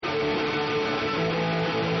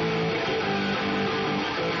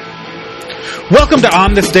Welcome to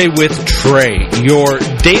On This Day with Trae, your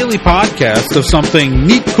daily podcast of something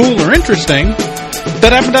neat, cool, or interesting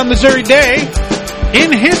that happened on this very day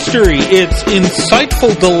in history. It's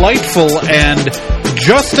insightful, delightful, and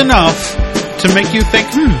just enough to make you think,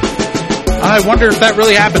 I wonder if that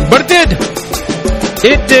really happened. But it did!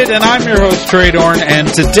 It did, and I'm your host, Trae Dorn, and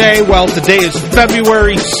today is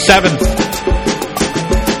February 7th.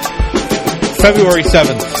 February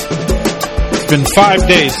 7th. It's been 5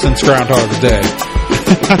 days since Groundhog's Day.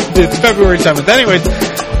 It's February 7th. Anyways,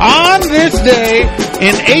 on this day,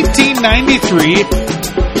 in 1893,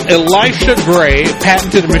 Elisha Gray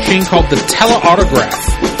patented a machine called the teleautograph.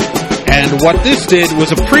 And what this did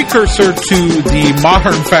was a precursor to the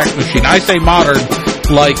modern fax machine. I say modern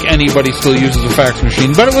like anybody still uses a fax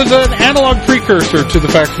machine, but it was an analog precursor to the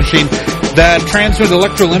fax machine that transmitted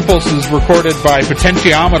electrical impulses recorded by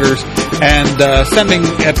potentiometers and sending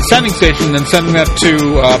at the sending station, then sending that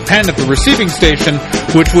to a pen at the receiving station,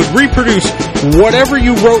 which would reproduce whatever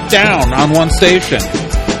you wrote down on one station.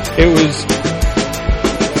 It was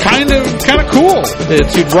kind of cool.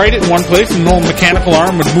 You'd write it in one place, and the little mechanical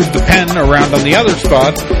arm would move the pen around on the other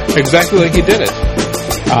spot, exactly like you did it.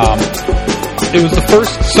 It was the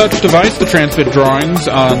first such device to transmit drawings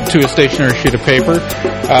onto a stationary sheet of paper.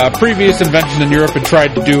 Previous inventions in Europe had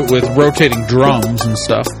tried to do it with rotating drums and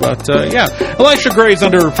stuff. But, Elisha Gray is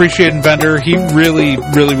an underappreciated inventor. He really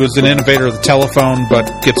was an innovator of the telephone, but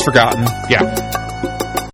gets forgotten. Yeah.